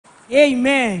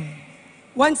Amen.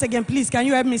 Once again, please, can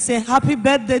you help me say happy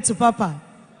birthday to Papa?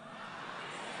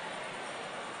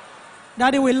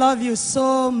 Daddy, we love you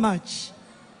so much.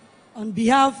 On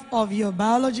behalf of your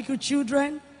biological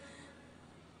children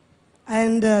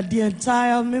and the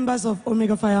entire members of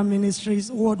Omega Fire Ministries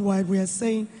worldwide, we are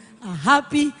saying a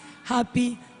happy,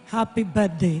 happy, happy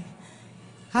birthday.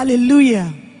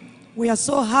 Hallelujah. We are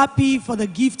so happy for the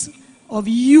gift of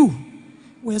you.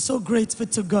 We are so grateful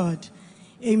to God.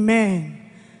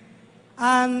 Amen.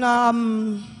 And I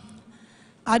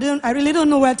really don't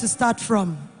know where to start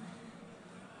from.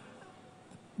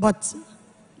 But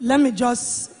let me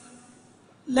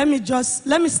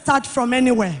start from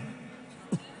anywhere.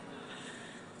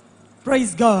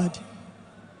 Praise God.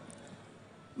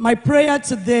 My prayer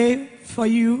today for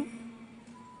you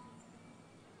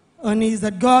is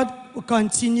that God will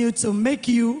continue to make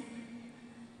you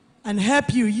and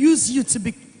help you, use you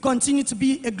to continue to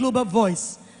be a global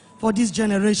voice for this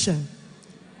generation.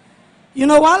 You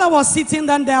know, while I was sitting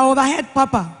down there, I overheard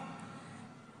Papa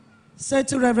say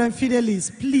to Reverend Fidelis,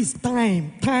 please,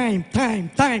 time.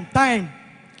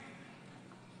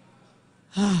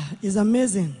 It's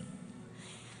amazing.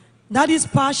 That is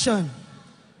passion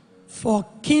for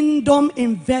kingdom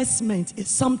investment is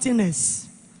something else.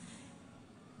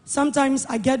 Sometimes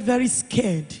I get very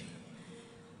scared.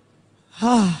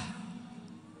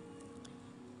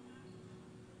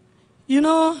 You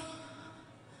know,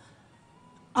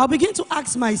 I'll begin to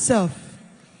ask myself,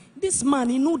 this man,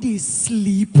 he know they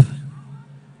sleep.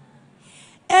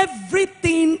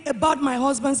 Everything about my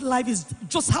husband's life is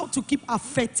just how to keep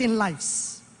affecting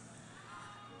lives.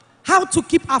 How to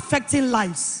keep affecting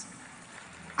lives.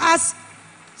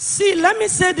 See, let me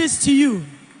say this to you.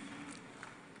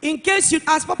 In case you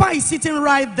ask, Papa is sitting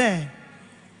right there.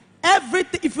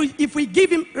 Everything, if we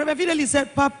give him, Reverend Fidelis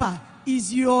said, Papa,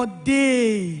 is your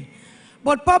day.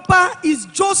 But Papa is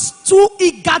just too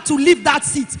eager to leave that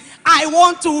seat. I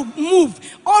want to move.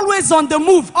 Always on the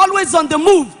move. Always on the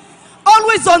move.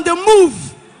 Always on the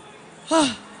move.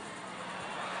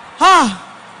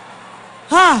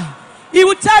 He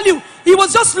would tell you, he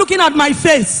was just looking at my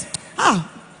face.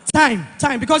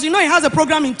 Time. Because you know he has a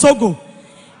program in Togo.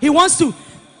 He wants to.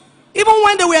 Even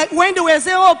when they were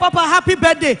saying, oh, Papa, happy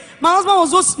birthday. My husband,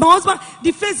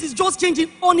 the face is just changing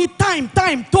on it. Time.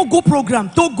 Togo program.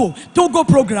 Togo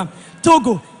program.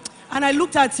 Togo. And I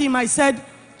looked at him, I said,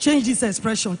 change this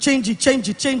expression. Change it.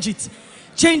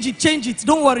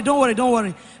 Don't worry.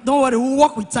 We'll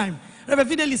work with time. Reverend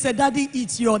Fidelis said, Daddy,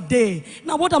 it's your day.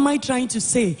 Now, what am I trying to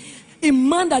say? A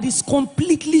man that is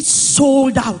completely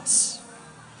sold out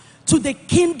to the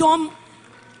kingdom.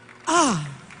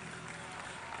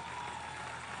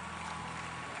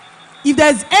 If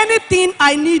there's anything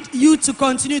I need you to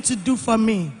continue to do for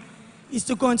me, is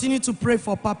to continue to pray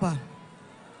for Papa.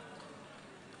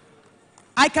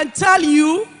 I can tell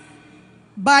you,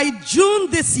 by June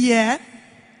this year,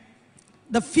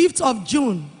 the 5th of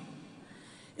June,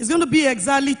 it's going to be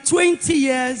exactly 20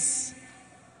 years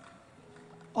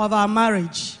of our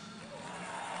marriage.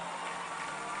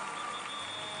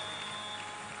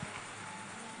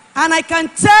 And I can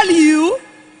tell you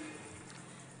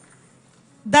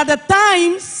that the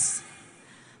times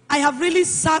I have really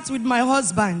sat with my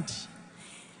husband,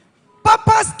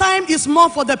 Papa's time is more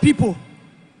for the people.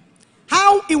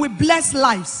 How he will bless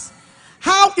lives.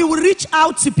 How he will reach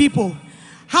out to people.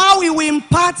 How he will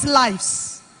impart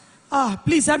lives.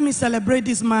 Please help me celebrate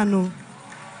this man. Oh.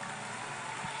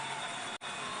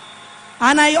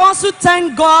 And I also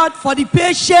thank God for the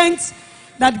patience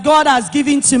that God has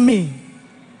given to me.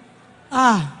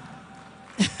 I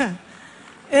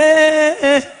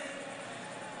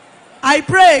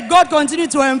pray God continue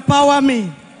to empower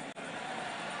me.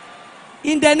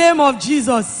 In the name of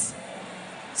Jesus.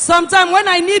 Sometimes when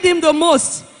I need him the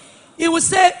most, he will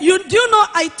say, do you know,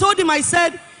 I told him, I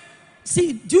said,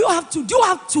 see, do you have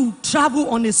to travel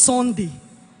on a Sunday?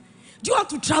 Do you have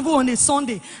to travel on a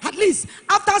Sunday? At least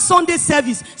after Sunday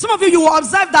service. Some of you will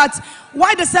observe that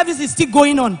while the service is still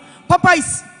going on, Papa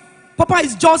is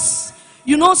just,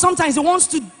 you know, sometimes he wants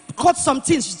to cut some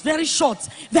things. It's very short,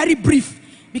 very brief,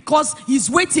 because he's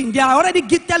waiting. They are already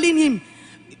telling him,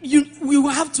 you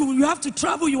have to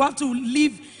travel, you have to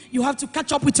leave, you have to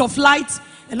catch up with your flight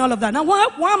and all of that. Now,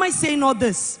 why am I saying all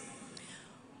this?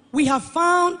 We have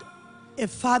found a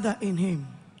father in him,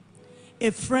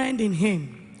 a friend in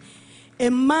him, a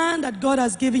man that God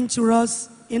has given to us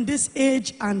in this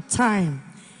age and time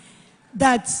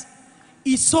that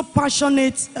is so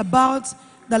passionate about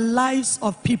the lives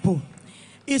of people.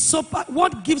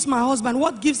 What gives my husband,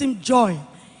 what gives him joy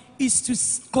is to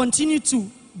continue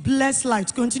to bless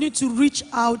lives, continue to reach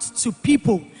out to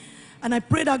people And I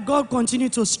pray that God continue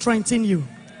to strengthen you.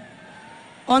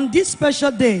 On this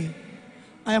special day,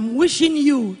 I am wishing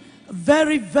you a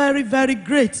very, very, very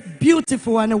great,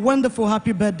 beautiful, and a wonderful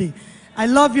happy birthday. I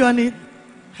love you, honey.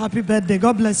 Happy birthday.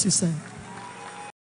 God bless you, sir.